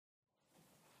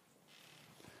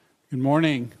Good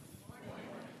morning.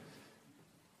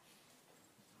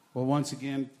 Well, once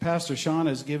again, Pastor Sean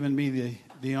has given me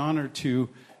the honor to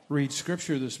read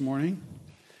Scripture this morning.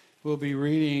 We'll be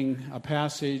reading a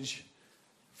passage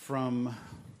from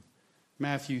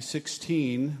Matthew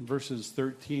 16, verses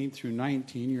 13 through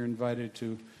 19. You're invited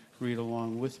to read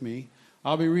along with me.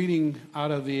 I'll be reading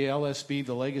out of the LSB,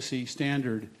 the Legacy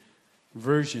Standard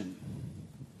Version.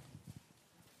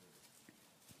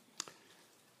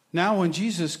 Now, when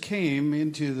Jesus came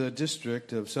into the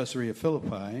district of Caesarea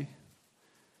Philippi,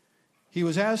 he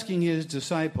was asking his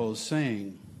disciples,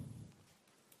 saying,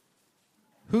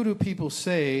 "Who do people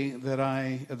say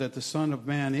that the Son of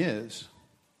Man is?"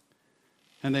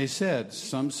 And they said,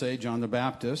 "Some say John the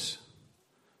Baptist,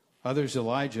 others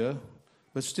Elijah,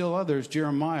 but still others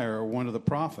Jeremiah or one of the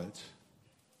prophets."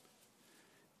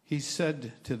 He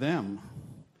said to them,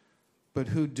 "But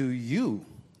who do you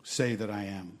say that I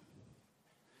am?"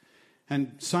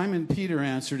 And Simon Peter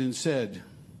answered and said,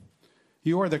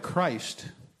 "You are the Christ,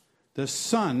 the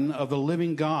Son of the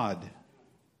living God."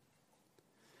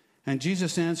 And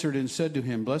Jesus answered and said to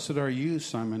him, "Blessed are you,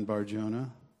 Simon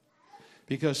Bar-Jonah,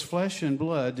 because flesh and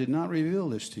blood did not reveal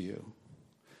this to you,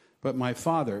 but my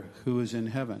Father who is in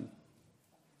heaven.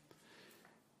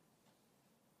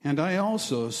 And I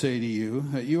also say to you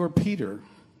that you are Peter,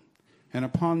 and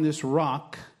upon this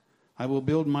rock I will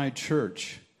build my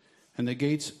church, and the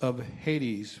gates of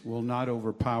Hades will not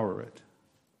overpower it.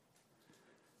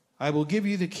 I will give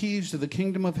you the keys to the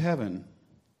kingdom of heaven,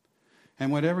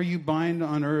 and whatever you bind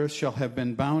on earth shall have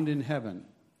been bound in heaven,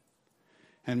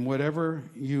 and whatever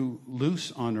you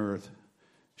loose on earth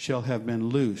shall have been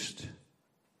loosed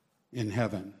in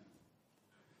heaven."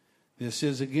 This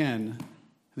is, again,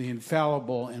 the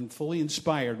infallible and fully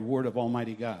inspired word of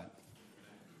Almighty God.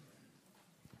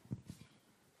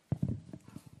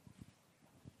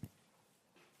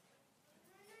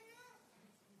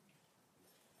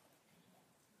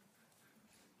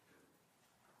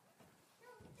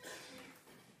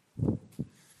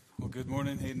 Well, good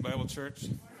morning, Hayden Bible Church.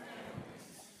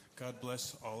 God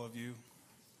bless all of you.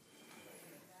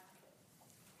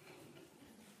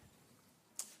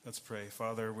 Let's pray.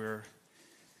 Father, we're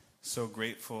so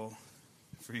grateful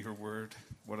for your word.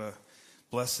 What a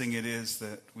blessing it is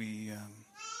that we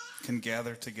can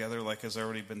gather together, like has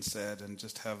already been said, and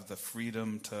just have the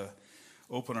freedom to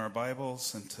open our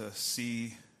Bibles and to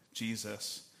see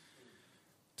Jesus.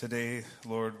 Today,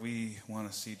 Lord, we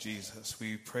want to see Jesus.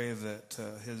 We pray that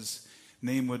his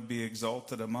name would be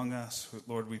exalted among us.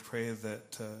 Lord, we pray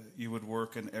that you would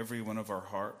work in every one of our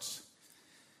hearts.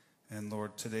 And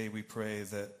Lord, today we pray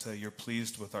that you're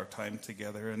pleased with our time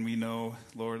together. And we know,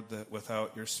 Lord, that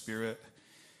without your Spirit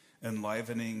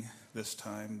enlivening this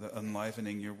time, the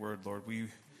enlivening your word, Lord,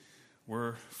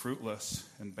 we're fruitless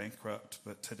and bankrupt.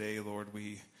 But today, Lord,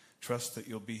 we trust that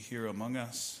you'll be here among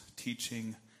us,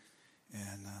 teaching.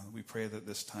 And we pray that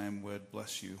this time would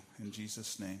bless you. In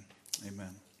Jesus' name,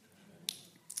 amen.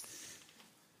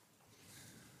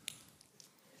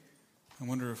 I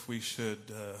wonder if we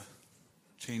should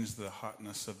change the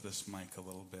hotness of this mic a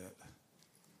little bit.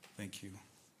 Thank you.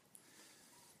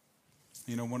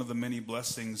 You know, one of the many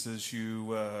blessings as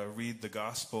you read the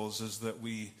Gospels is that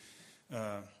we,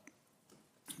 not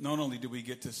only do we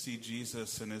get to see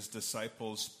Jesus and his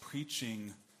disciples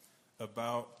preaching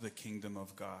about the kingdom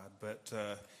of God, but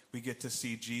we get to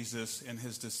see Jesus and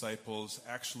his disciples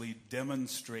actually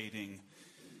demonstrating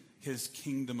his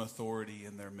kingdom authority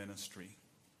in their ministry.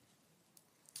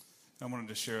 I wanted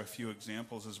to share a few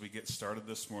examples as we get started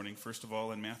this morning. First of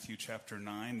all, in Matthew chapter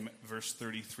 9, verse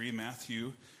 33,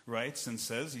 Matthew writes and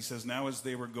says, he says, "Now as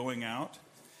they were going out,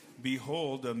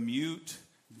 behold, a mute,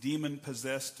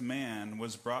 demon-possessed man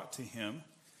was brought to him.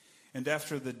 And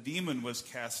after the demon was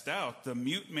cast out, the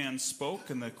mute man spoke,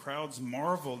 and the crowds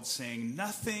marveled, saying,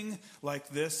 'Nothing like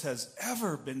this has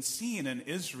ever been seen in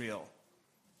Israel.'"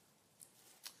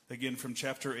 Again, from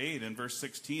chapter 8 and verse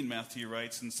 16, Matthew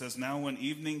writes and says, "Now when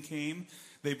evening came,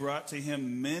 they brought to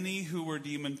him many who were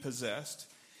demon-possessed,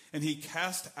 and he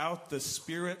cast out the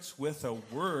spirits with a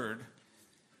word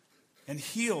and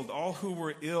healed all who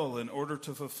were ill in order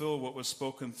to fulfill what was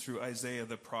spoken through Isaiah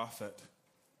the prophet."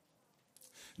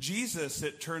 Jesus,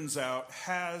 it turns out,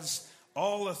 has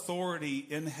all authority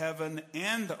in heaven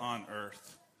and on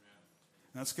earth.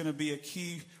 That's going to be a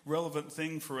key relevant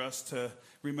thing for us to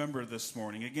remember this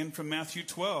morning. Again, from Matthew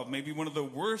 12, maybe one of the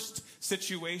worst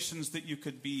situations that you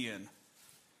could be in.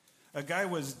 A guy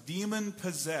was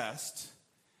demon-possessed,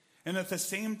 and at the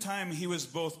same time, he was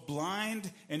both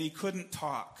blind and he couldn't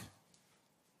talk.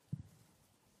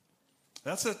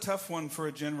 That's a tough one for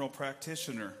a general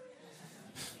practitioner.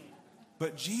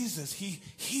 But Jesus, he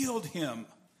healed him.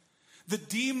 The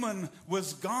demon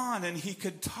was gone, and he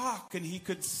could talk and he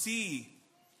could see.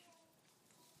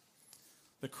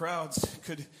 The crowds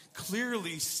could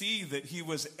clearly see that he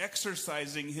was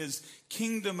exercising his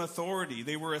kingdom authority.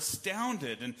 They were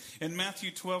astounded. And in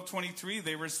Matthew 12:23,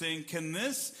 they were saying, "Can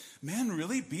this man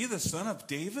really be the son of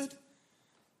David?"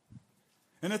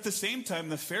 And at the same time,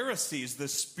 the Pharisees, the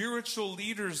spiritual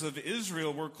leaders of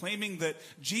Israel, were claiming that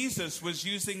Jesus was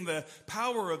using the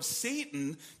power of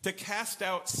Satan to cast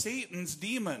out Satan's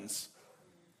demons.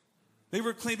 They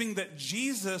were claiming that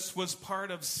Jesus was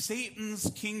part of Satan's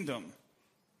kingdom.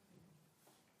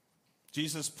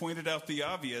 Jesus pointed out the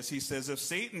obvious. He says, if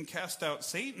Satan cast out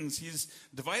Satan's, he's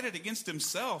divided against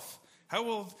himself. How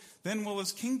will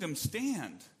his kingdom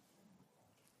stand?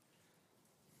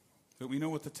 But we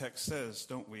know what the text says,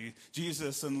 don't we?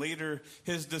 Jesus and later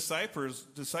his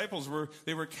disciples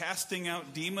were casting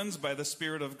out demons by the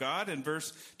Spirit of God. In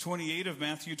verse 28 of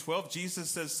Matthew 12,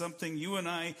 Jesus says something you and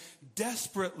I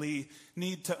desperately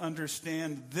need to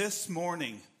understand this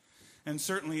morning, and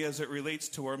certainly as it relates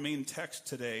to our main text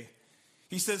today.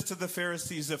 He says to the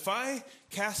Pharisees, if I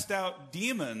cast out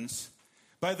demons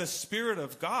by the Spirit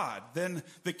of God, then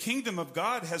the kingdom of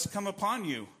God has come upon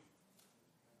you.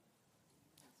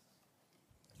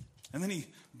 And then he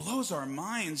blows our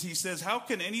minds. He says, how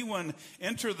can anyone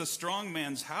enter the strong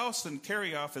man's house and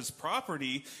carry off his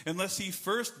property unless he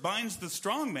first binds the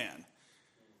strong man?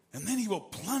 And then he will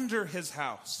plunder his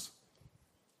house.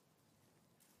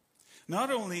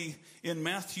 Not only in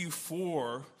Matthew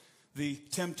 4, the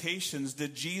temptations,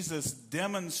 did Jesus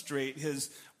demonstrate his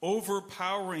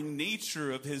overpowering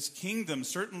nature of his kingdom,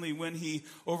 certainly when he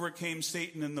overcame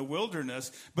Satan in the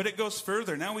wilderness, but it goes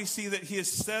further. Now we see that he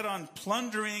is set on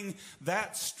plundering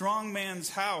that strong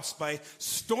man's house by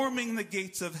storming the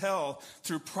gates of hell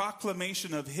through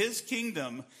proclamation of his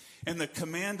kingdom and the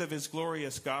command of his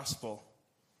glorious gospel.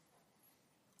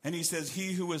 And he says,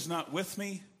 he who is not with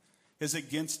me is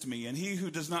against me, and he who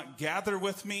does not gather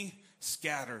with me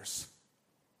scatters.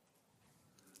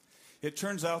 It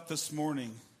turns out this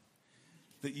morning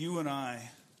that you and I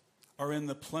are in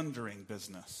the plundering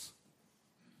business.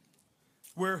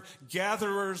 We're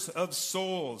gatherers of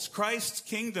souls. Christ's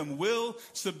kingdom will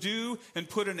subdue and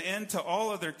put an end to all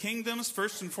other kingdoms,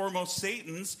 first and foremost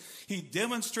Satan's. He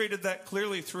demonstrated that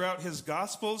clearly throughout his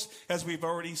Gospels, as we've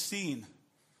already seen.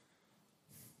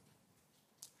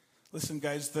 Listen,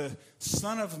 guys, the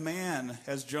Son of Man,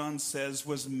 as John says,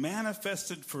 was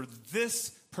manifested for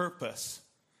this purpose,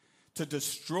 to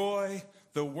destroy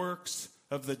the works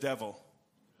of the devil.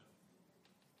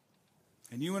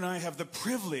 And you and I have the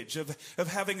privilege of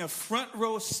having a front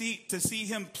row seat to see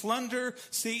him plunder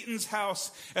Satan's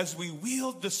house as we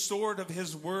wield the sword of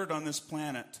his word on this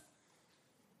planet.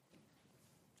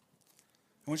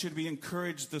 I want you to be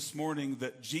encouraged this morning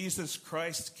that Jesus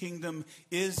Christ's kingdom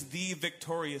is the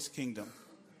victorious kingdom.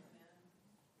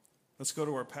 Let's go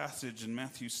to our passage in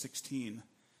Matthew 16.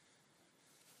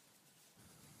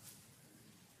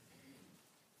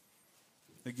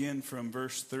 Again from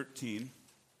verse 13.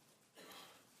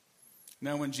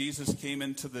 Now when Jesus came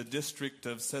into the district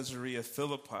of Caesarea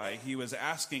Philippi, he was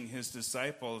asking his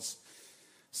disciples,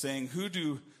 saying, who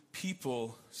do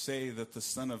people say that the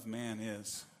Son of Man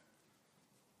is?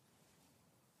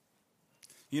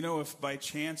 You know, if by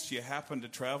chance you happen to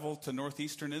travel to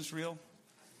northeastern Israel,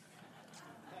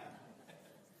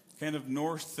 kind of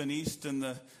north and east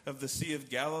of the Sea of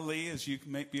Galilee, as you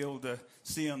might be able to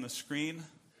see on the screen,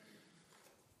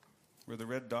 where the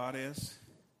red dot is.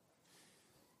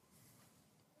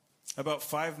 About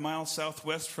 5 miles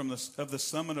southwest of the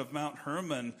summit of Mount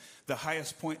Hermon, the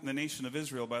highest point in the nation of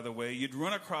Israel, by the way, you'd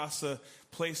run across a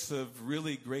place of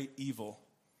really great evil.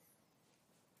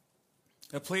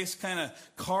 A place kind of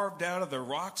carved out of the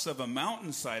rocks of a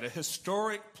mountainside, a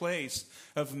historic place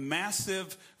of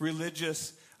massive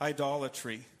religious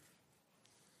idolatry.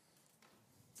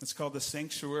 It's called the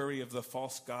sanctuary of the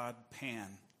false god Pan.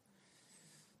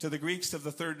 To the Greeks of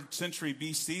the 3rd century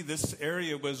BC, this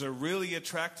area was a really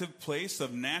attractive place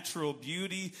of natural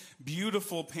beauty,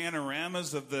 beautiful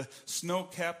panoramas of the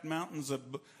snow-capped mountains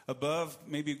above.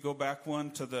 Maybe go back one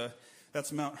to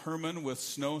that's Mount Hermon with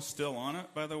snow still on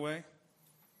it, by the way.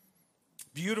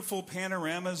 Beautiful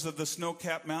panoramas of the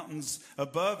snow-capped mountains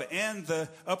above and the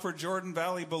upper Jordan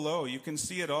Valley below. You can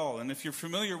see it all. And if you're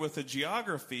familiar with the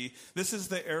geography, this is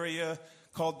the area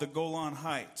called the Golan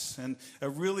Heights, and a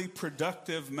really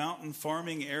productive mountain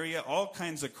farming area. All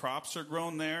kinds of crops are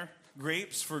grown there.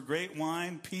 Grapes for great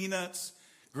wine, peanuts,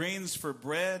 grains for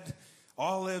bread,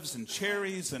 olives and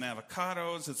cherries and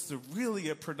avocados. It's really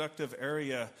a productive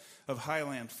area of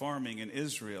highland farming in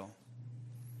Israel.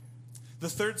 The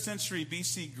 3rd century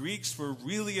BC Greeks were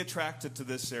really attracted to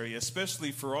this area,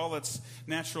 especially for all its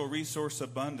natural resource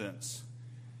abundance.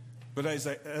 But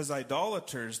as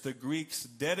idolaters, the Greeks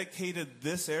dedicated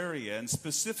this area, and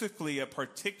specifically a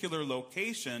particular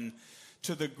location,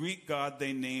 to the Greek god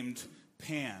they named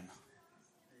Pan.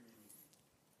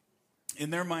 In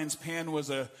their minds, Pan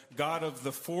was a god of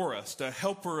the forest, a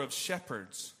helper of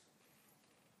shepherds.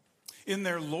 In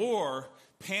their lore,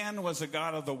 Pan was a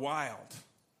god of the wild.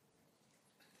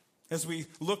 As we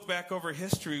look back over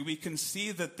history, we can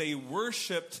see that they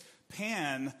worshipped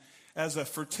Pan as a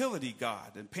fertility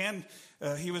god. And Pan,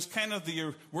 he was kind of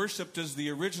worshipped as the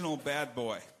original bad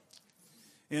boy.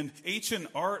 In ancient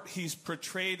art, he's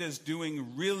portrayed as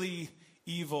doing really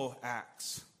evil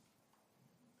acts.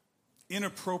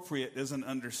 Inappropriate is an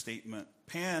understatement.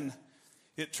 Pan,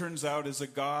 it turns out, is a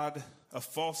god, a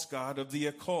false god of the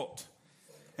occult.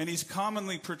 And he's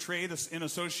commonly portrayed in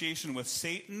association with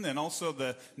Satan and also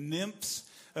the nymphs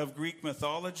of Greek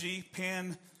mythology.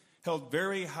 Pan held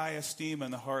very high esteem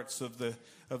in the hearts of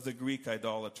the Greek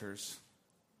idolaters.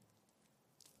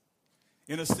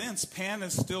 In a sense, Pan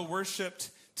is still worshipped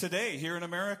today here in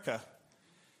America.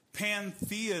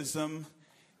 Pantheism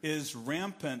is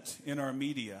rampant in our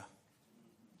media.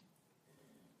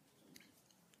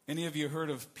 Any of you heard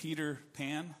of Peter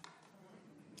Pan?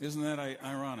 Isn't that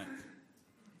ironic?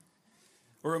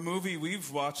 Or a movie we've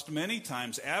watched many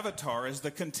times, Avatar, is the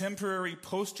contemporary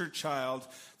poster child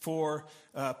for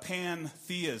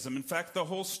pantheism. In fact, the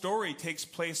whole story takes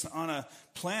place on a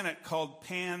planet called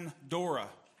Pandora.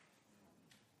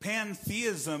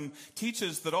 Pantheism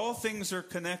teaches that all things are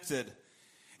connected,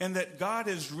 and that God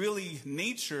is really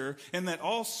nature, and that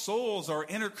all souls are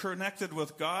interconnected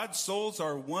with God. Souls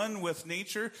are one with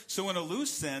nature. So in a loose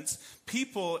sense,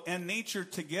 people and nature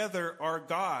together are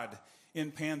God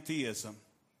in pantheism.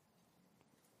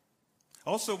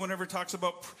 Also, whenever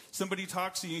somebody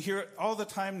talks, and you hear it all the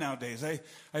time nowadays,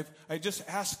 I just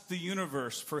ask the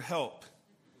universe for help.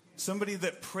 Somebody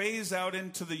that prays out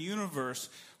into the universe,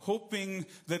 hoping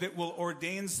that it will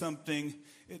ordain something.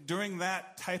 During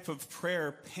that type of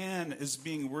prayer, Pan is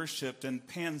being worshipped and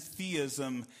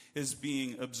pantheism is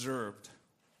being observed.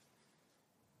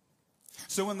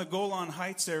 So in the Golan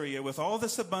Heights area, with all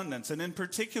this abundance, and in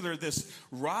particular this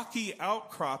rocky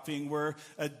outcropping where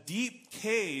a deep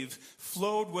cave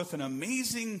flowed with an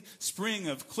amazing spring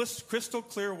of crystal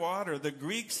clear water, the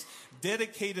Greeks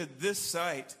dedicated this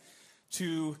site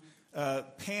to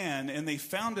Pan, and they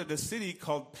founded a city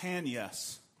called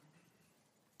Panias.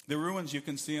 The ruins you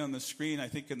can see on the screen, I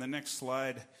think in the next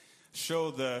slide, show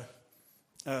the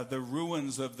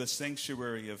ruins of the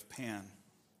sanctuary of Pan.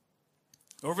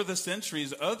 Over the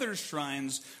centuries, other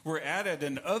shrines were added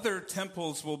and other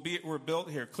temples were built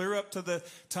here, clear up to the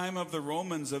time of the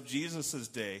Romans of Jesus'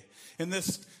 day. In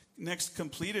this next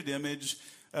completed image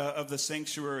of the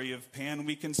sanctuary of Pan,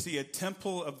 we can see a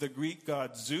temple of the Greek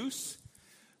god Zeus,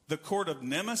 the court of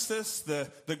Nemesis,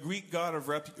 the Greek god of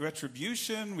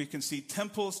retribution. We can see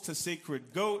temples to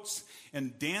sacred goats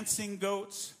and dancing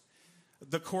goats,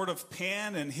 the court of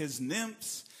Pan and his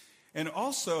nymphs. And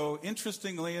also,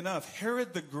 interestingly enough,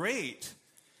 Herod the Great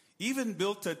even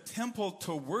built a temple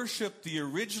to worship the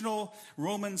original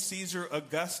Roman Caesar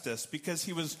Augustus, because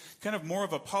he was kind of more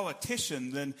of a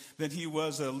politician than he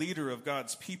was a leader of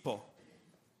God's people.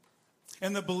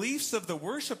 And the beliefs of the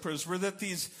worshipers were that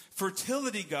these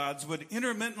fertility gods would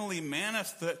intermittently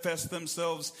manifest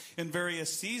themselves in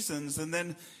various seasons, and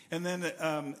then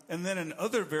in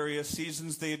other various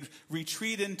seasons they'd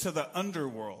retreat into the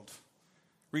underworld.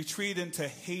 Retreat into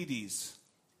Hades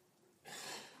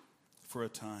for a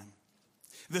time.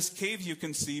 This cave you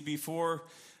can see before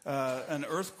an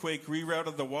earthquake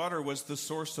rerouted the water was the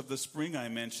source of the spring I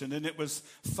mentioned, and it was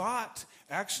thought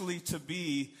actually to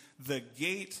be the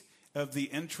gate of the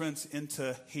entrance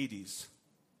into Hades.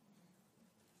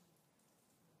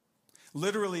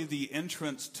 Literally the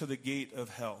entrance to the gate of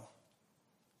hell.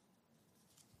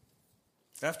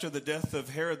 After the death of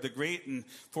Herod the Great in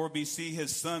 4 BC,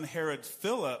 his son Herod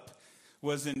Philip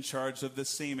was in charge of the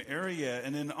same area.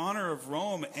 And in honor of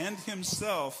Rome and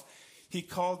himself, he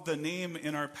called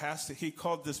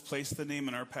this place the name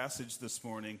in our passage this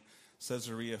morning,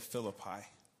 Caesarea Philippi.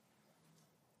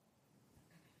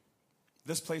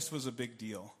 This place was a big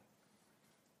deal.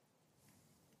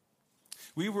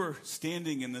 We were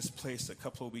standing in this place a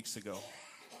couple of weeks ago.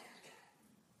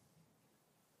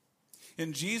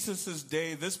 In Jesus'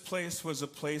 day, this place was a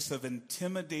place of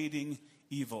intimidating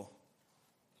evil,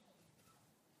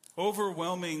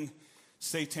 overwhelming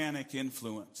satanic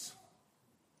influence.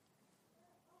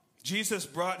 Jesus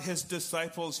brought his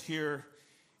disciples here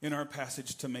in our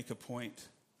passage to make a point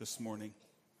this morning.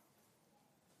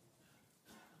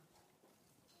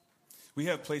 We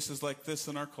have places like this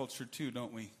in our culture too,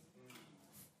 don't we?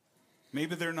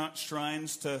 Maybe they're not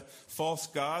shrines to false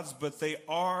gods, but they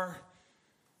are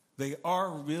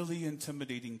really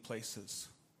intimidating places.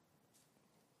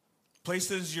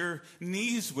 Places your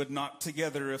knees would knock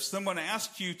together if someone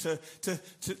asked you to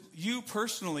you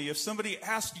personally, if somebody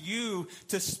asked you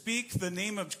to speak the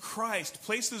name of Christ.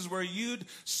 Places where you'd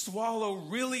swallow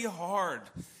really hard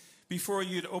before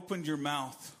you'd open your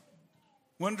mouth.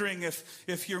 Wondering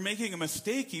if you're making a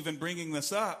mistake even bringing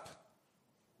this up.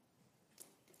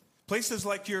 Places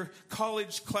like your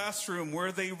college classroom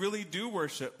where they really do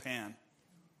worship Pan.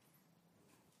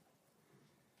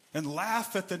 And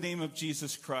laugh at the name of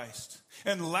Jesus Christ.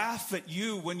 And laugh at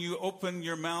you when you open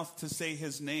your mouth to say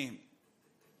his name.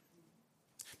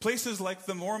 Places like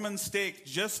the Mormon Stake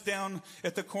just down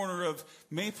at the corner of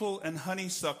Maple and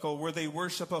Honeysuckle where they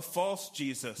worship a false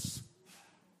Jesus.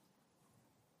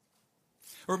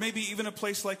 Or maybe even a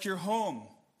place like your home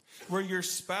where your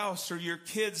spouse or your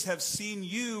kids have seen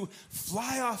you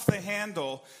fly off the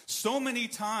handle so many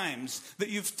times that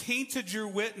you've tainted your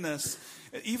witness,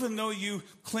 even though you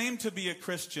claim to be a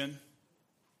Christian.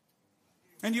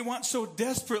 And you want so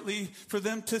desperately for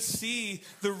them to see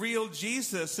the real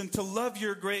Jesus and to love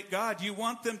your great God. You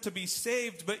want them to be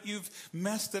saved, but you've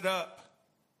messed it up.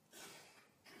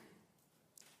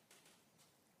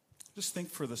 Just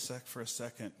think for a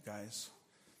second, guys.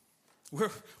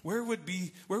 Where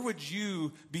would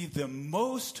you be the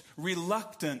most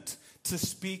reluctant to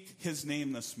speak his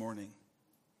name this morning?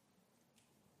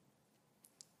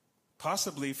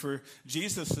 Possibly for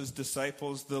Jesus'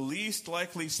 disciples, the least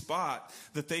likely spot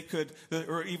that they could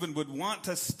or even would want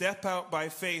to step out by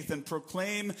faith and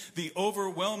proclaim the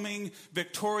overwhelming,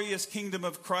 victorious kingdom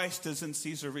of Christ is in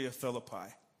Caesarea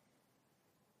Philippi.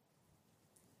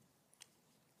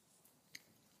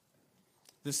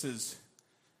 This is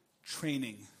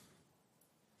training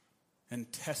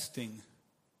and testing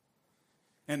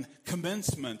and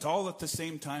commencement all at the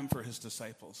same time for his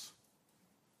disciples.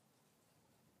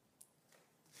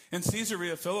 In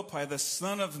Caesarea Philippi, the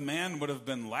Son of Man would have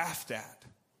been laughed at.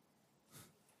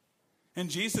 In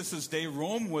Jesus' day,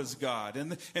 Rome was God.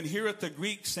 And here at the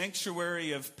Greek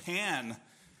sanctuary of Pan,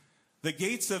 the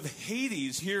gates of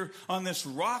Hades here on this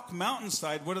rock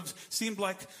mountainside would have seemed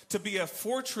like to be a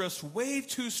fortress way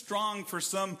too strong for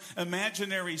some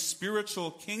imaginary spiritual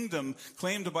kingdom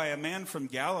claimed by a man from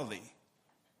Galilee.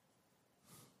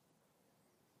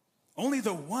 Only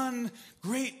the one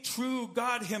great true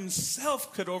God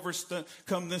himself could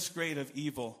overcome this great of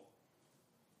evil.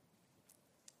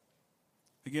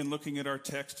 Again, looking at our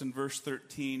text in verse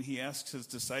 13, he asks his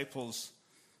disciples,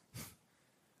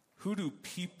 "Who do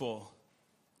people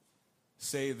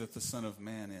say that the Son of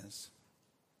Man is?"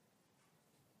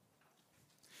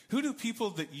 Who do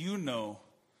people that you know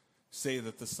say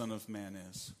that the Son of Man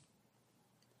is?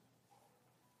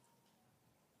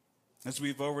 As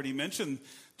we've already mentioned,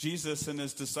 Jesus and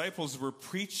his disciples were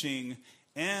preaching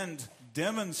and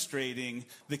demonstrating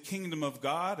the kingdom of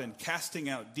God and casting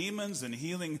out demons and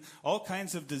healing all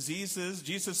kinds of diseases.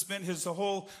 Jesus spent his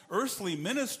whole earthly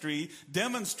ministry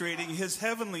demonstrating his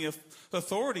heavenly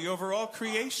authority over all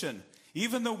creation.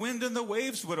 Even the wind and the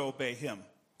waves would obey him.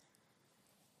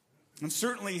 And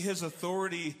certainly his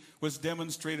authority was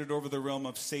demonstrated over the realm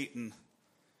of Satan.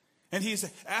 And he's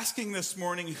asking this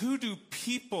morning, who do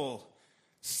people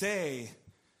say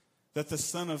that the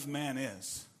Son of Man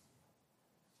is?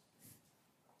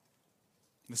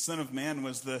 The Son of Man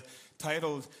was the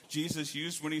title Jesus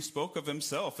used when he spoke of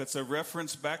himself. It's a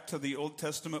reference back to the Old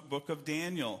Testament book of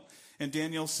Daniel. In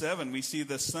Daniel 7, we see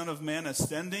the Son of Man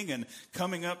ascending and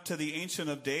coming up to the Ancient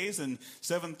of Days. In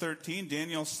 7:13,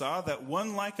 Daniel saw that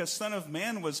one like a Son of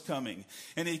Man was coming.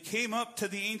 And he came up to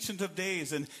the Ancient of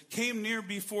Days and came near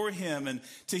before him. And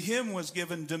to him was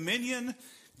given dominion,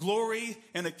 glory,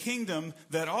 and a kingdom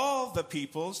that all the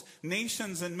peoples,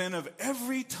 nations, and men of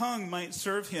every tongue might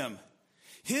serve him.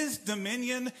 His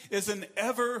dominion is an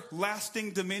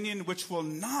everlasting dominion which will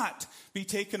not be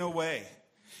taken away.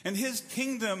 And his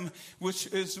kingdom, which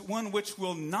is one which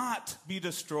will not be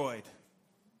destroyed.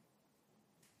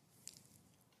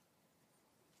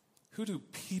 Who do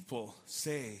people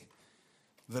say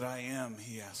that I am?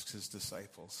 He asks his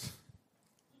disciples.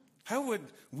 How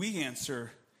would we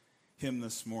answer him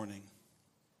this morning?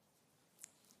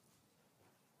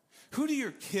 Who do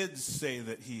your kids say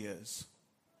that he is?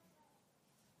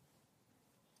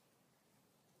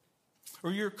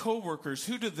 Or your coworkers,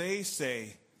 who do they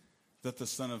say that the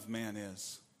Son of Man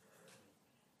is?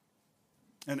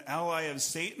 An ally of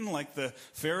Satan like the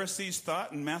Pharisees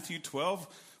thought in Matthew 12?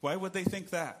 Why would they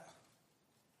think that?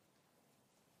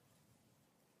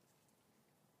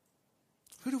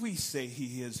 Who do we say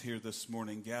he is here this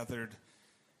morning, gathered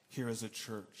here as a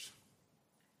church?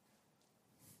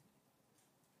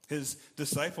 His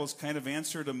disciples kind of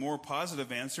answered a more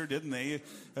positive answer, didn't they?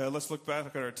 Let's look back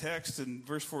at our text. In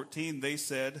verse 14, they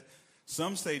said,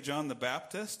 some say John the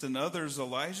Baptist, and others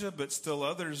Elijah, but still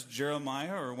others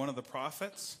Jeremiah or one of the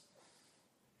prophets.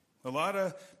 A lot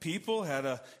of people have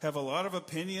a lot of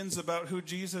opinions about who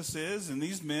Jesus is, and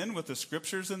these men with the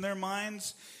scriptures in their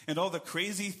minds and all the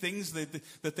crazy things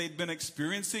that they'd been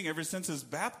experiencing ever since his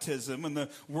baptism and the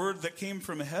word that came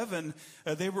from heaven,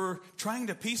 they were trying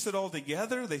to piece it all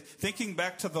together. Thinking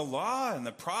back to the law and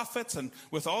the prophets and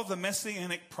with all the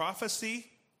messianic prophecy.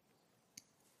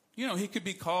 You know, he could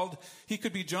be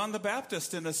John the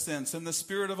Baptist in a sense, in the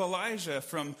spirit of Elijah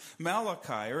from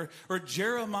Malachi, or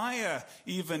Jeremiah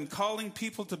even calling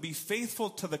people to be faithful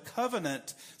to the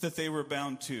covenant that they were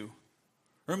bound to.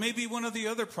 Or maybe one of the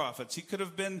other prophets. He could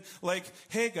have been like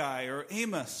Haggai or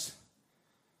Amos.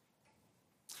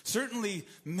 Certainly,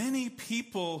 many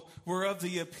people were of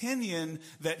the opinion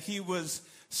that he was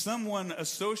someone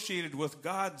associated with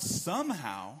God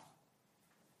somehow.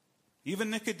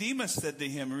 Even Nicodemus said to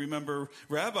him, remember,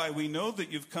 Rabbi, we know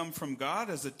that you've come from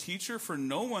God as a teacher, for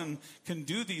no one can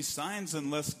do these signs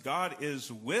unless God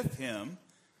is with him.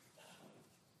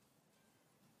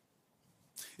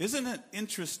 Isn't it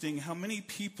interesting how many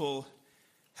people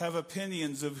have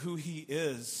opinions of who he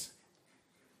is,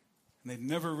 and they've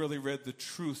never really read the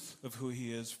truth of who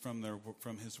he is from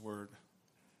his word?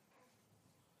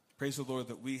 Praise the Lord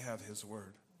that we have his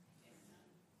word.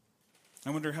 I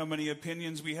wonder how many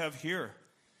opinions we have here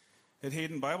at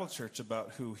Hayden Bible Church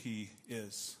about who he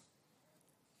is.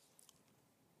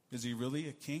 Is he really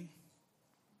a king?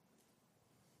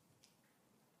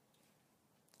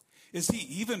 Is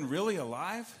he even really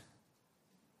alive?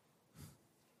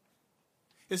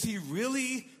 Is he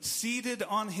really seated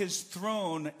on his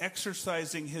throne,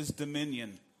 exercising his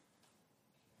dominion?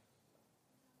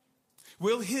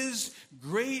 Will his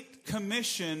great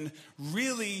commission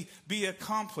really be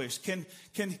accomplished? Can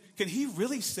he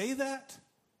really say that?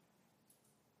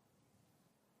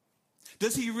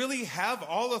 Does he really have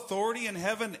all authority in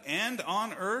heaven and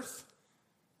on earth?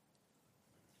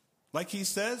 Like he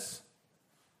says?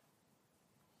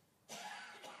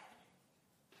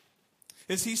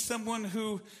 Is he someone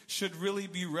who should really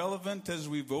be relevant as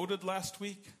we voted last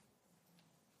week?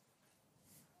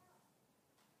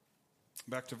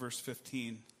 Back to verse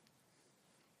 15.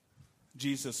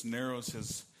 Jesus narrows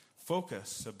his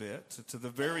focus a bit to the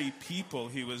very people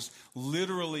he was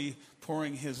literally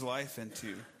pouring his life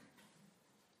into.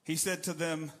 He said to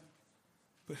them,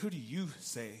 but who do you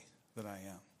say that I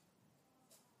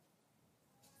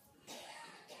am?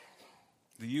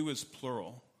 The you is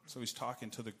plural, so he's talking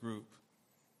to the group.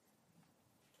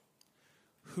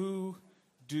 Who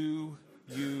do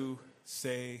you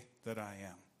say that I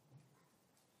am?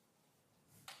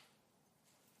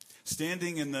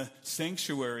 Standing in the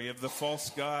sanctuary of the false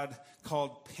god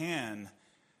called Pan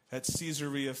at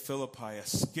Caesarea Philippi, a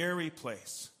scary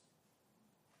place.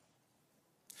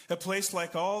 A place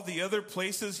like all the other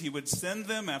places he would send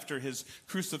them after his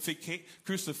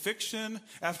crucifixion,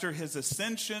 after his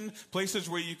ascension, places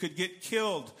where you could get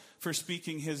killed for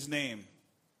speaking his name,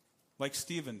 like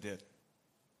Stephen did,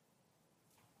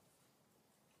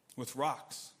 with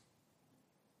rocks.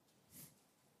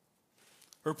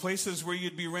 Or places where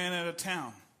you'd be ran out of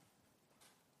town.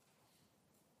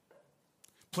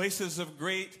 Places of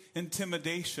great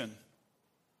intimidation.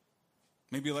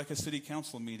 Maybe like a city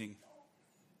council meeting.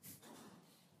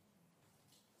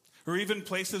 Or even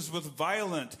places with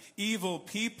violent, evil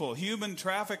people, human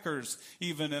traffickers,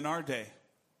 even in our day.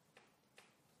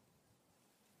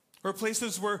 Or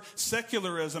places where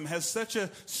secularism has such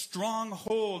a strong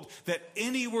hold that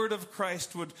any word of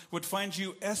Christ would find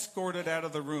you escorted out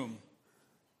of the room.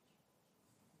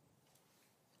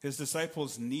 His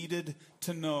disciples needed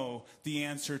to know the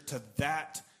answer to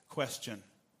that question.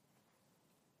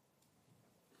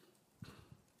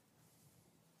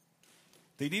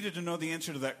 They needed to know the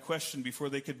answer to that question before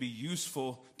they could be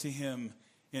useful to him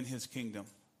in his kingdom.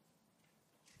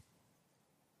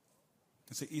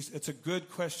 It's a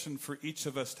good question for each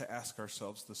of us to ask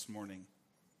ourselves this morning.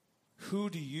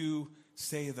 Who do you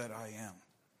say that I am?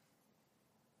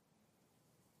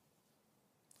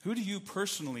 Who do you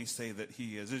personally say that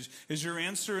he is? Is your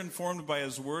answer informed by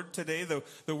his word today,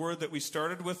 the word that we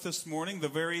started with this morning, the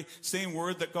very same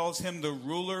word that calls him the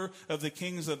ruler of the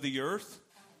kings of the earth?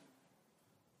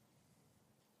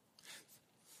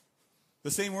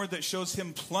 The same word that shows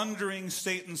him plundering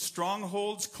Satan's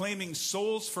strongholds, claiming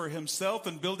souls for himself,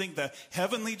 and building the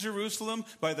heavenly Jerusalem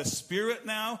by the Spirit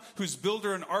now, whose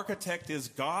builder and architect is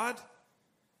God?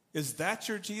 Is that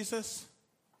your Jesus?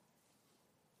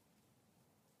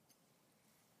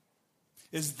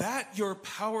 Is that your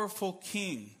powerful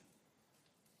King?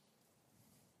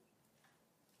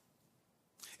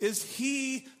 Is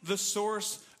he the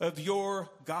source of your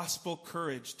gospel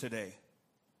courage today?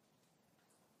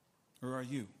 Or are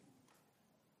you?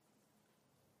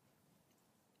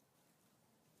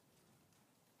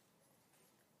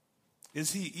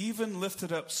 Is he even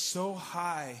lifted up so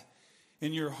high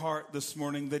in your heart this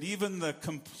morning that even the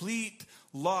complete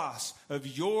loss of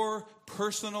your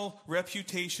personal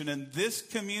reputation in this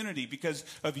community because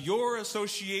of your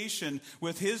association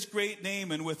with his great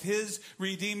name and with his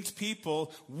redeemed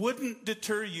people wouldn't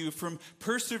deter you from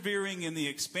persevering in the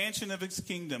expansion of his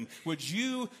kingdom? Would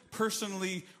you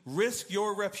personally risk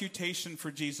your reputation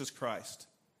for Jesus Christ?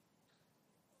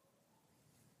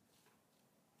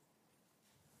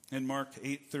 In Mark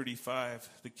 8:35,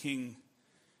 the king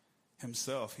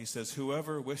himself, he says,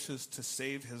 whoever wishes to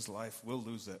save his life will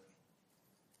lose it.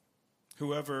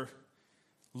 Whoever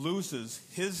loses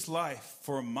his life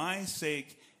for my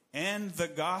sake and the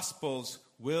gospel's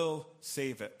will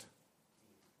save it.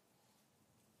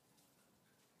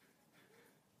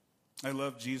 I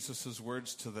love Jesus'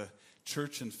 words to the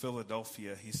church in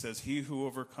Philadelphia. He says, he who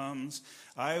overcomes,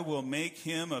 I will make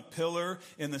him a pillar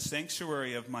in the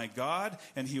sanctuary of my God,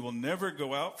 and he will never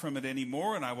go out from it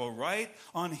anymore. And I will write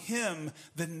on him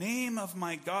the name of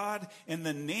my God and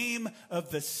the name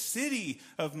of the city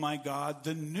of my God,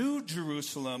 the new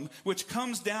Jerusalem, which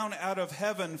comes down out of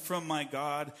heaven from my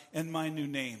God, and my new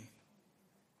name.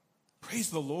 Praise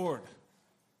the Lord.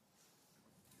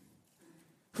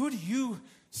 Who do you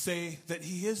say that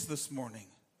he is this morning?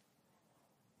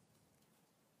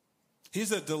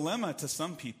 He's a dilemma to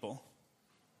some people.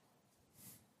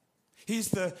 He's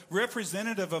the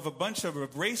representative of a bunch of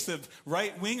abrasive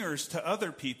right-wingers to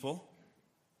other people.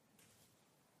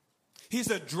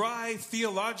 He's a dry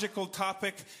theological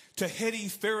topic to heady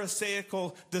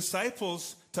Pharisaical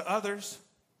disciples to others.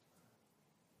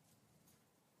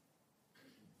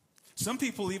 Some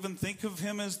people even think of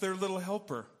him as their little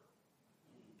helper.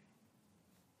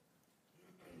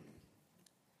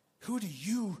 Who do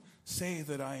you say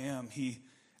that I am? He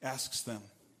asks them.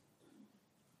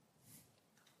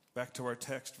 Back to our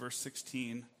text, verse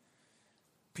 16.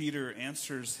 Peter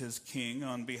answers his king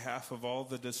on behalf of all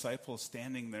the disciples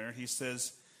standing there. He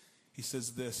says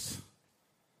this.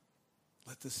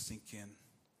 Let this sink in.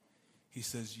 He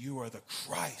says, you are the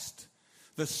Christ,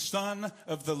 the Son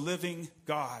of the living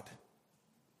God.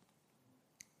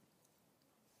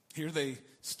 Here they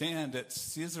stand at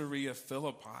Caesarea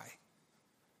Philippi.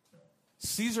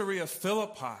 Caesarea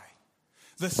Philippi,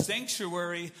 the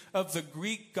sanctuary of the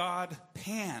Greek god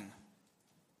Pan,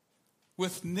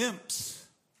 with nymphs,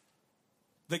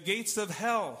 the gates of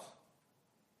hell,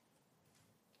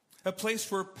 a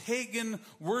place where pagan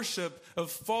worship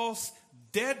of false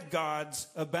dead gods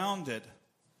abounded,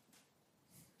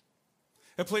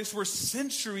 a place where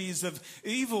centuries of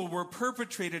evil were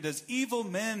perpetrated as evil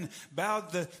men bowed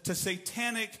to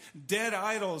satanic dead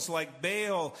idols like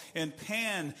Baal and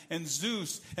Pan and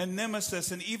Zeus and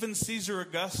Nemesis and even Caesar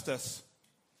Augustus.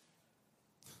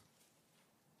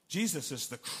 Jesus is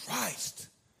the Christ,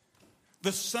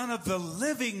 the Son of the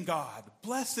living God,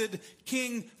 blessed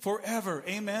King forever.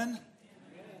 Amen?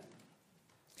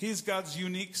 He's God's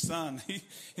unique son.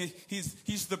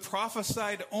 He's the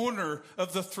prophesied owner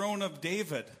of the throne of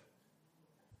David.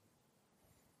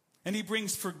 And he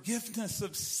brings forgiveness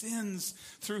of sins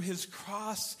through his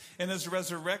cross and his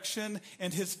resurrection,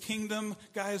 and his kingdom,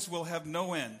 guys, will have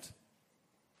no end.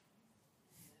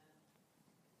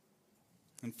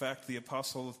 In fact, the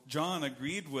Apostle John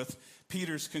agreed with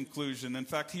Peter's conclusion. In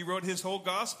fact, he wrote his whole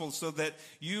gospel so that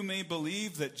you may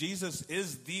believe that Jesus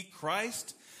is the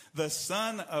Christ, the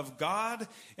Son of God,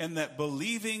 and that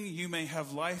believing you may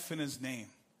have life in his name.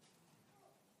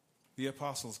 The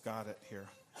apostles got it here.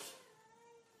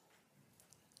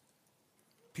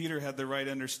 Peter had the right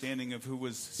understanding of who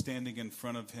was standing in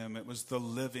front of him. It was the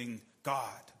living God.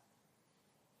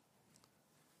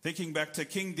 Thinking back to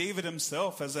King David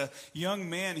himself, as a young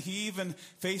man, he even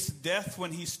faced death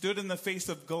when he stood in the face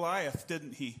of Goliath,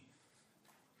 didn't he?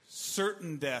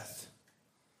 Certain death.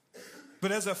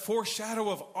 But as a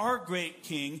foreshadow of our great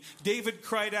king, David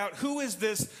cried out, who is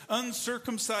this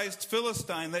uncircumcised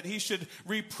Philistine that he should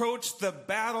reproach the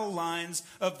battle lines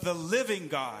of the living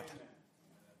God?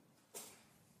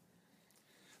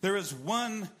 There is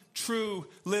one true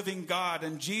living God,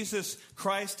 and Jesus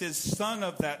Christ is Son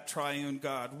of that triune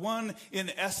God, one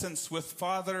in essence with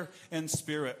Father and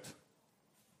Spirit.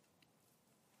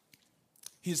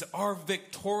 He's our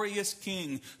victorious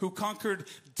king who conquered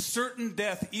certain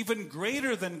death even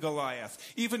greater than Goliath,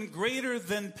 even greater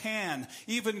than Pan,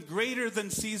 even greater than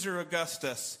Caesar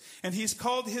Augustus. And he's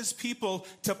called his people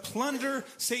to plunder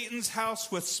Satan's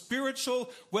house with spiritual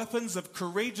weapons of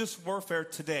courageous warfare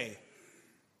today.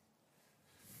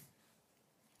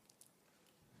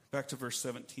 Back to verse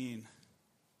 17.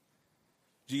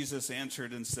 Jesus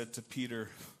answered and said to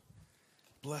Peter,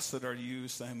 "Blessed are you,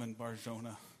 Simon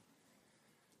Bar-Jonah,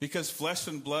 because flesh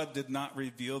and blood did not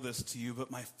reveal this to you,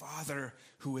 but my Father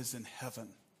who is in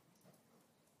heaven."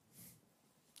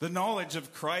 The knowledge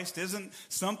of Christ isn't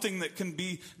something that can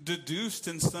be deduced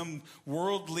in some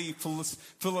worldly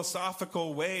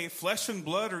philosophical way. Flesh and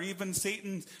blood, or even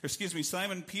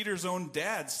Simon Peter's own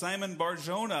dad, Simon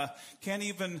Bar-Jonah, can't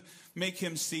even make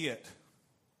him see it.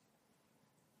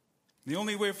 The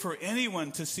only way for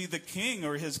anyone to see the king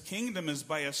or his kingdom is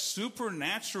by a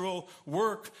supernatural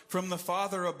work from the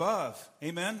Father above.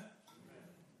 Amen?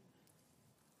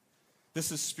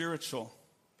 This is spiritual.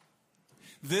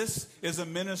 This is a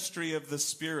ministry of the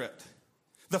Spirit.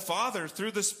 The Father,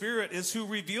 through the Spirit, is who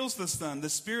reveals the Son.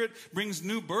 The Spirit brings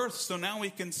new birth, so now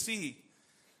we can see.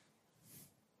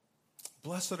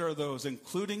 Blessed are those,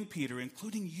 including Peter,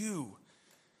 including you,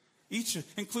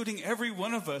 including every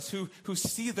one of us who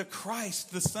see the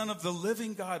Christ, the Son of the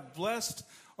living God. Blessed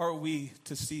are we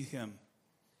to see him.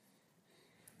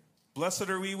 Blessed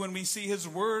are we when we see his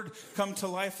word come to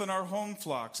life in our home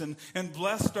flocks. And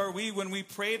blessed are we when we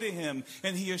pray to him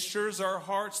and he assures our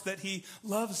hearts that he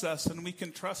loves us and we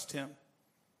can trust him.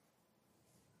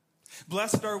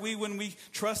 Blessed are we when we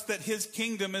trust that his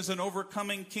kingdom is an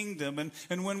overcoming kingdom,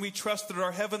 and when we trust that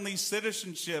our heavenly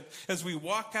citizenship as we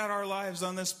walk out our lives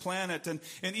on this planet, and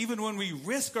even when we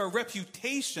risk our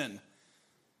reputation,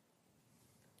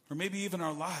 or maybe even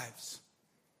our lives.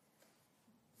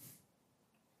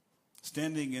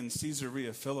 Standing in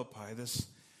Caesarea Philippi, this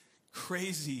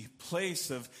crazy place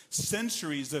of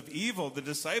centuries of evil, the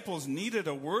disciples needed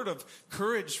a word of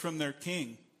courage from their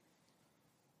king.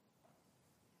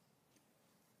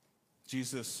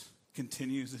 Jesus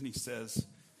continues and he says,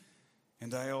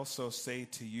 "And I also say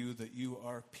to you that you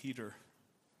are Peter.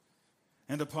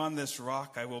 And upon this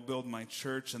rock I will build my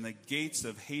church, and the gates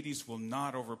of Hades will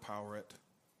not overpower it."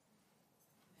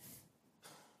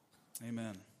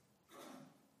 Amen.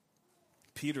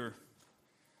 Peter,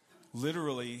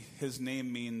 literally, his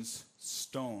name means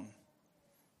stone.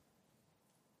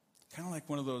 Kind of like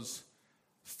one of those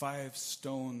 5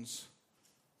 stones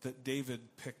that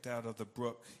David picked out of the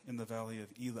brook in the valley of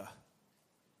Elah.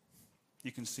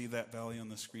 You can see that valley on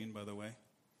the screen, by the way.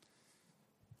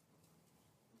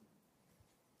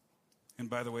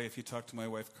 And by the way, if you talk to my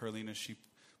wife, Carlina, she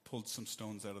pulled some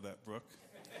stones out of that brook.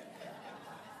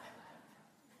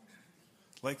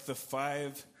 Like the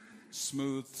 5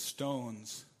 smooth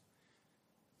stones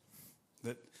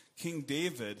that King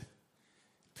David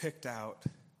picked out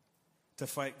to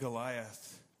fight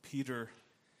Goliath, Peter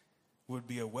would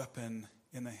be a weapon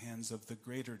in the hands of the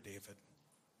greater David.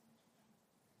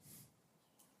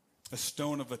 A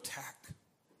stone of attack.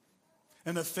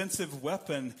 An offensive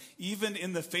weapon, even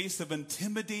in the face of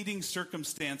intimidating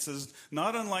circumstances,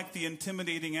 not unlike the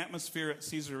intimidating atmosphere at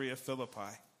Caesarea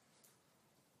Philippi.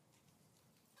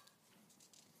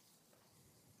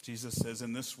 Jesus says,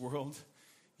 in this world,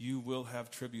 you will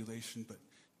have tribulation, but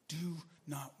do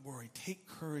not worry. Take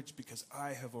courage because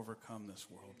I have overcome this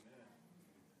world.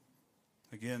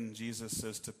 Again, Jesus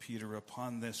says to Peter,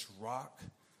 upon this rock,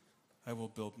 I will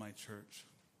build my church.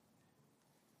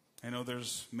 I know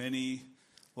there's many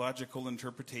logical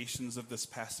interpretations of this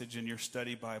passage in your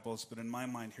study Bibles, but in my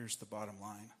mind, here's the bottom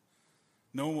line.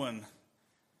 No one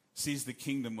sees the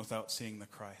kingdom without seeing the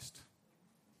Christ,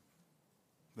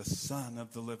 the Son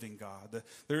of the living God.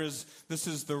 This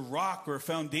is the rock or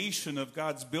foundation of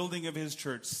God's building of his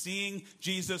church, seeing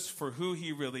Jesus for who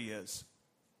he really is.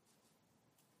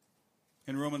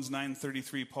 In Romans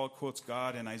 9:33, Paul quotes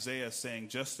God in Isaiah saying,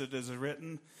 just as it is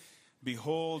written,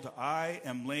 "Behold, I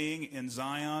am laying in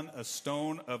Zion a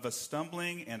stone of a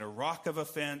stumbling and a rock of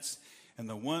offense, and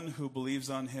the one who believes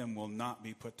on him will not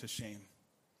be put to shame."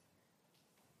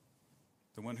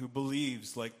 The one who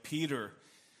believes, like Peter,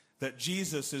 that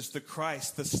Jesus is the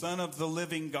Christ, the Son of the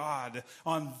living God,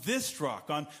 on this rock,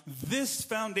 on this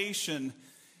foundation,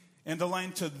 and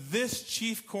aligned to this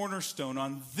chief cornerstone,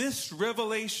 on this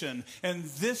revelation and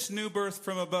this new birth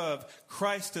from above,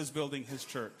 Christ is building his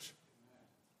church.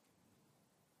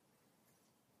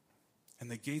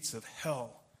 And the gates of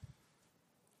hell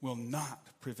will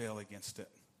not prevail against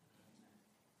it.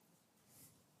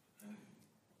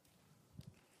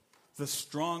 The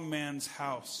strong man's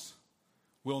house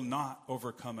will not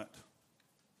overcome it.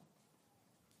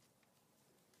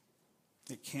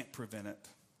 It can't prevent it.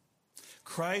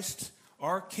 Christ,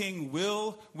 our King,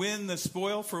 will win the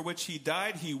spoil for which he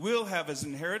died. He will have his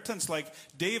inheritance like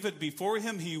David before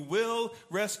him. He will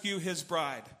rescue his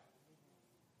bride.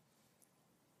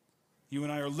 You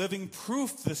and I are living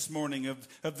proof this morning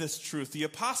of this truth. The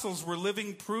apostles were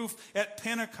living proof at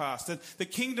Pentecost that the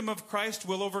kingdom of Christ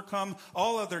will overcome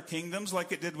all other kingdoms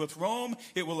like it did with Rome.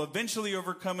 It will eventually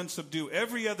overcome and subdue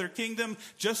every other kingdom,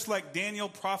 just like Daniel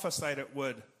prophesied it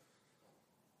would.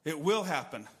 It will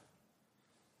happen.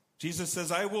 Jesus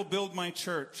says, I will build my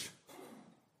church.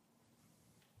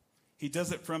 He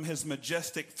does it from his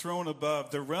majestic throne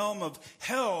above. The realm of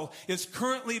hell is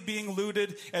currently being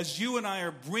looted as you and I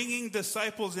are bringing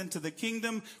disciples into the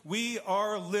kingdom. We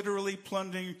are literally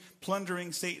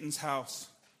plundering Satan's house.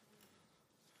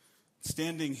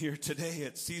 Standing here today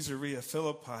at Caesarea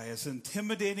Philippi, as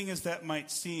intimidating as that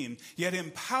might seem, yet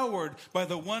empowered by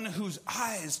the one whose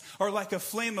eyes are like a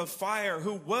flame of fire,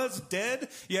 who was dead,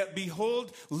 yet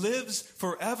behold, lives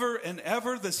forever and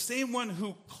ever, the same one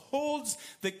who holds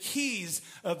the keys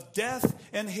of death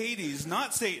and Hades,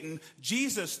 not Satan,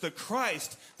 Jesus the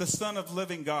Christ, the Son of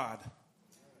living God.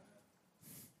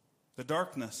 The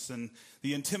darkness and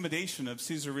the intimidation of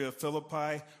Caesarea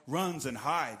Philippi runs and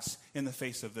hides in the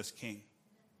face of this king.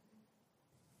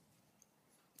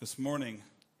 This morning,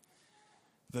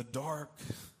 the dark,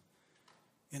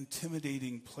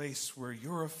 intimidating place where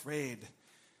you're afraid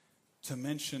to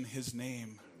mention his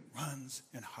name runs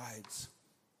and hides.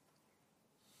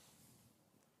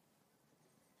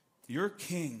 Your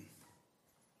king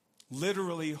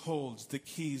literally holds the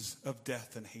keys of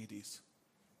death and Hades.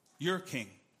 Your king.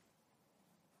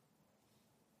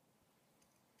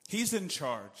 He's in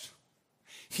charge.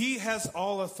 He has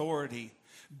all authority.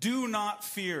 Do not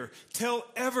fear. Tell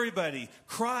everybody.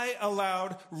 Cry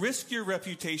aloud. Risk your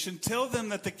reputation. Tell them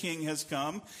that the king has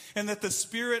come and that the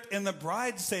Spirit and the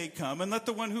bride say come, and let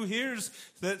the one who hears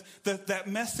that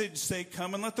message say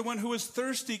come, and let the one who is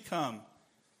thirsty come.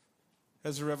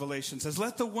 As the Revelation says,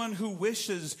 let the one who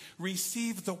wishes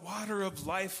receive the water of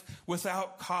life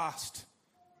without cost.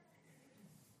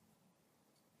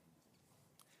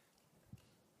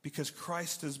 Because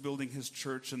Christ is building his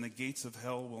church and the gates of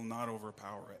hell will not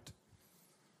overpower it.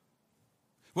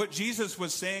 What Jesus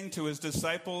was saying to his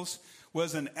disciples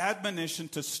was an admonition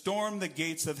to storm the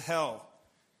gates of hell.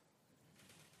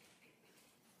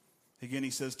 Again,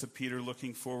 he says to Peter,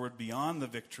 looking forward beyond the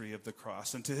victory of the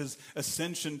cross and to his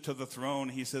ascension to the throne,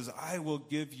 he says, I will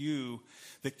give you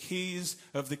the keys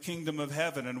of the kingdom of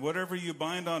heaven, and whatever you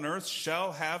bind on earth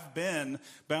shall have been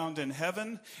bound in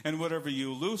heaven, and whatever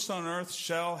you loose on earth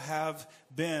shall have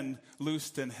been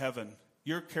loosed in heaven.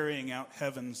 You're carrying out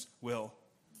heaven's will.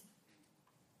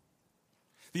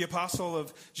 The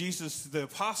apostles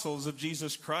of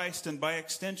Jesus Christ, and by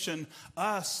extension,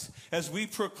 us, as we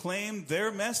proclaim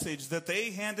their message that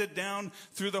they handed down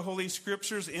through the Holy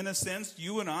Scriptures, in a sense,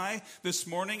 you and I this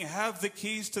morning have the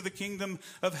keys to the kingdom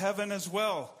of heaven as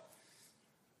well,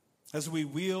 as we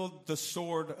wield the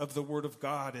sword of the Word of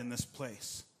God in this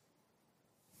place.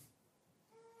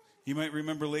 You might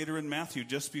remember later in Matthew,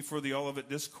 just before the Olivet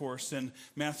Discourse in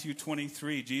Matthew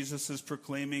 23, Jesus is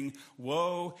proclaiming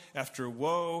woe after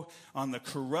woe on the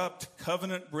corrupt,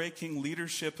 covenant-breaking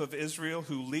leadership of Israel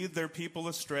who lead their people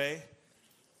astray.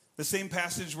 The same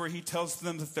passage where he tells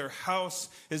them that their house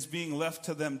is being left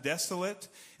to them desolate.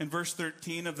 In verse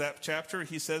 13 of that chapter,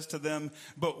 he says to them,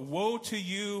 but woe to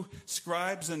you,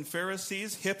 scribes and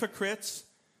Pharisees, hypocrites,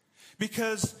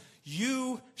 because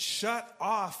you shut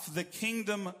off the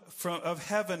kingdom of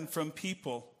heaven from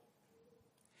people.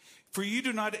 For you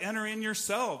do not enter in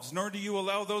yourselves, nor do you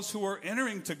allow those who are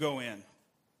entering to go in.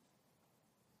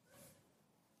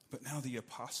 But now the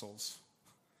apostles,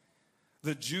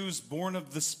 the Jews born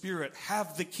of the Spirit,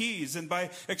 have the keys, and by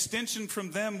extension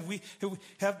from them,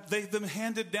 they've been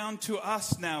handed down to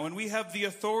us now, and we have the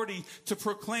authority to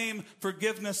proclaim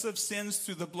forgiveness of sins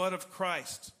through the blood of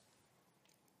Christ.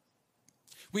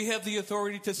 We have the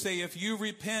authority to say, if you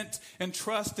repent and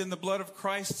trust in the blood of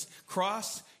Christ's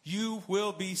cross, you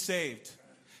will be saved.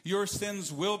 Your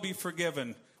sins will be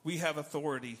forgiven. We have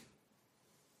authority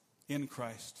in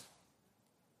Christ.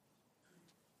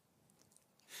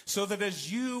 So that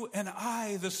as you and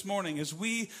I this morning, as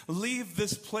we leave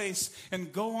this place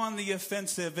and go on the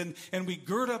offensive and we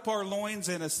gird up our loins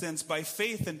in a sense by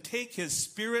faith and take his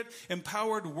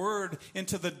Spirit-empowered word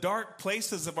into the dark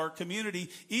places of our community,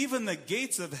 even the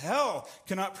gates of hell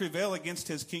cannot prevail against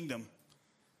his kingdom.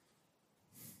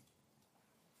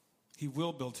 He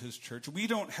will build his church. We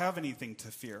don't have anything to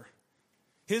fear.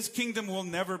 His kingdom will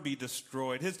never be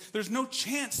destroyed. There's no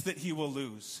chance that he will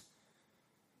lose.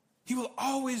 He will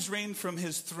always reign from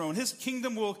his throne. His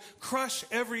kingdom will crush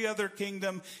every other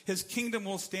kingdom. His kingdom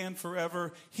will stand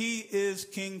forever. He is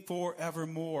king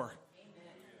forevermore.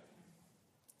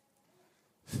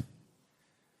 Amen.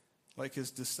 Like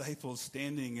his disciples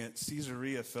standing at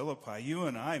Caesarea Philippi, you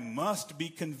and I must be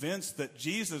convinced that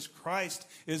Jesus Christ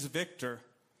is victor.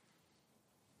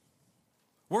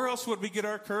 Where else would we get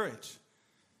our courage?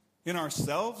 In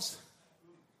ourselves?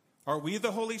 Are we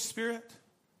the Holy Spirit?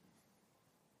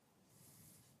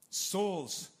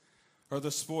 Souls are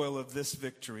the spoil of this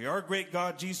victory. Our great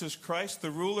God, Jesus Christ, the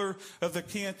ruler of the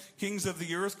kings of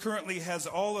the earth, currently has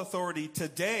all authority.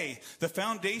 Today, the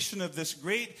foundation of this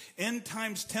great end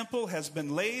times temple has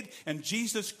been laid, and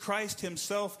Jesus Christ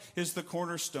himself is the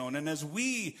cornerstone. And as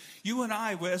you and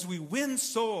I, as we win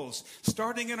souls,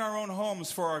 starting in our own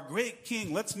homes for our great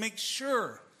King, let's make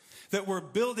sure that we're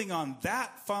building on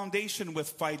that foundation with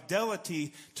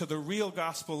fidelity to the real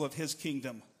gospel of his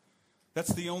kingdom.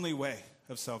 That's the only way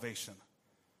of salvation.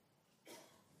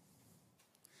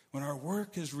 When our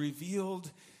work is revealed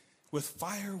with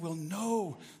fire, we'll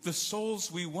know the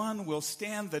souls we won will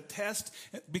stand the test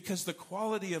because the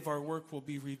quality of our work will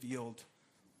be revealed.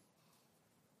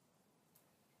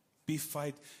 Be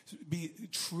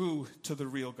true to the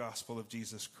real gospel of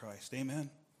Jesus Christ. Amen.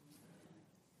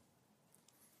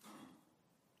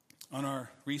 On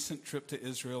our recent trip to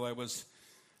Israel, I was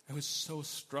so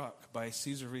struck by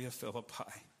Caesarea Philippi.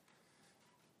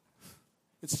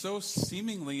 It's so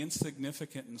seemingly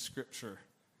insignificant in Scripture.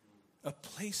 A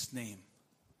place name.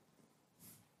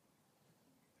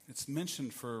 It's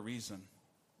mentioned for a reason.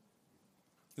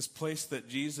 This place that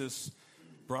Jesus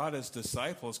brought his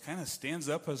disciples kind of stands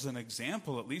up as an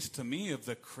example, at least to me, of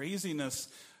the craziness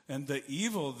and the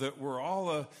evil that we're all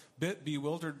a bit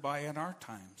bewildered by in our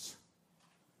times.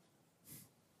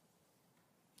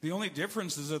 The only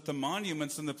difference is that the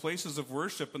monuments and the places of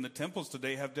worship and the temples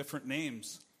today have different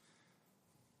names.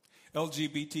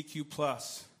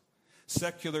 LGBTQ+,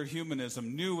 secular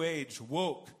humanism, New Age,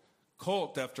 woke,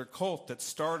 cult after cult that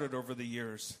started over the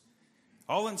years.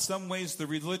 All in some ways the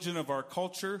religion of our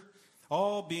culture,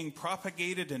 all being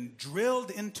propagated and drilled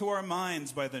into our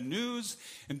minds by the news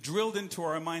and drilled into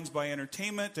our minds by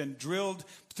entertainment and drilled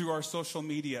through our social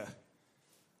media.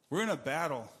 We're in a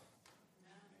battle.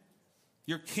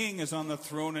 Your king is on the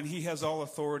throne and he has all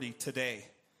authority today.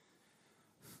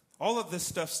 All of this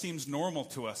stuff seems normal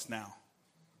to us now.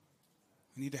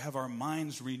 We need to have our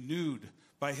minds renewed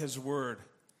by his word.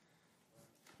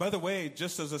 By the way,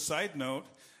 just as a side note,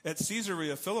 at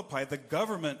Caesarea Philippi, the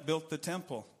government built the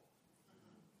temple.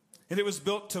 And it was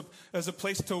built as a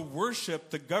place to worship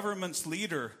the government's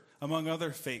leader among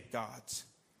other fake gods.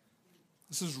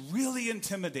 This is really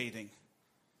intimidating.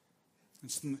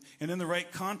 And in the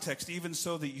right context, even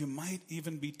so that you might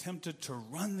even be tempted to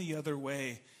run the other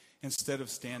way instead of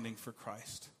standing for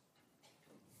Christ.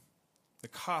 The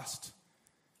cost,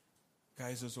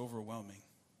 guys, is overwhelming.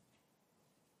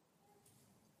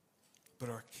 But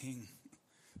our King,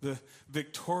 the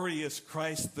victorious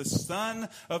Christ, the Son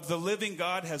of the living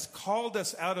God, has called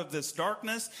us out of this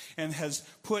darkness and has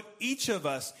put each of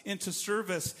us into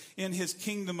service in his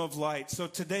kingdom of light. So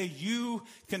today you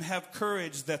can have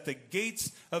courage that the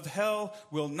gates of hell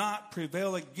will not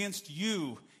prevail against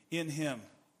you in him.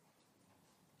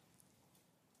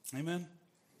 Amen?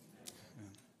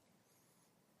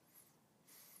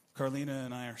 Carlina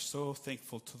and I are so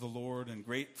thankful to the Lord and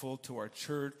grateful to our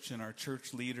church and our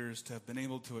church leaders to have been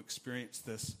able to experience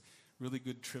this really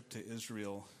good trip to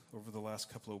Israel over the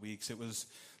last couple of weeks. It was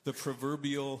the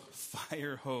proverbial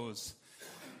fire hose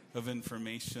of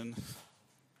information.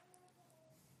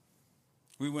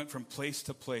 We went from place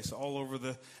to place all over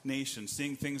the nation,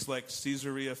 seeing things like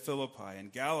Caesarea Philippi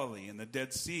and Galilee and the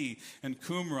Dead Sea and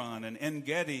Qumran and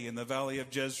En-Gedi and the Valley of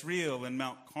Jezreel and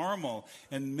Mount Carmel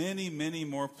and many, many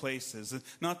more places.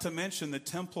 Not to mention the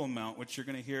Temple Mount, which you're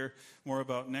going to hear more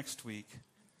about next week.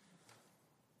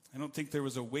 I don't think there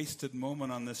was a wasted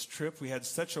moment on this trip. We had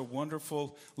such a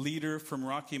wonderful leader from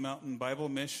Rocky Mountain Bible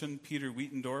Mission, Peter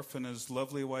Wietendorf, and his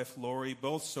lovely wife, Lori,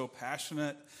 both so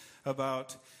passionate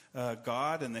about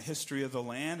God and the history of the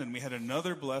land. And we had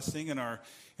another blessing in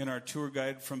our tour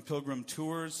guide from Pilgrim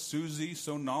Tours, Susie,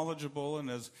 so knowledgeable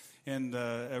and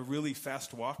a really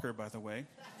fast walker, by the way.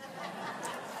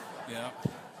 Yeah.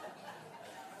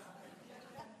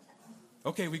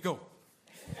 Okay, we go.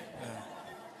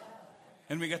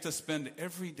 And we got to spend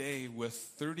every day with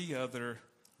 30 other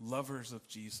lovers of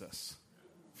Jesus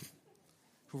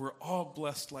who were all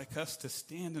blessed like us to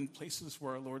stand in places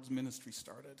where our Lord's ministry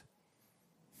started.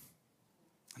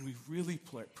 And we really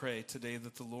pray today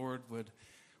that the Lord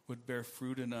would bear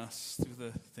fruit in us through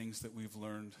the things that we've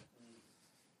learned.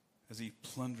 as he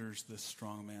plunders this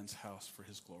strong man's house for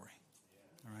his glory.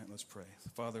 All right, let's pray.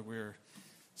 Father, we're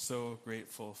so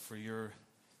grateful for your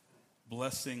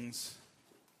blessings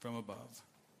from above.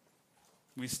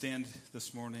 We stand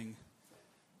this morning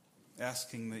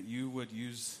asking that you would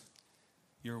use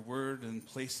your word in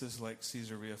places like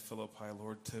Caesarea Philippi,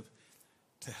 Lord,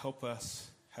 to help us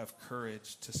have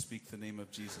courage to speak the name of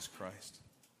Jesus Christ.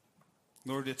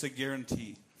 Lord, it's a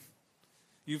guarantee.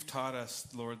 You've taught us,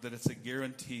 Lord, that it's a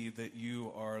guarantee that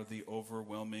you are the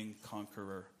overwhelming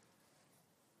conqueror.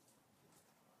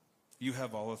 You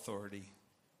have all authority.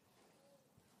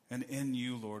 And in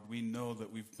you, Lord, we know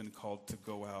that we've been called to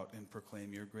go out and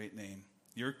proclaim your great name.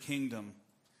 Your kingdom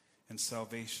and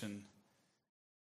salvation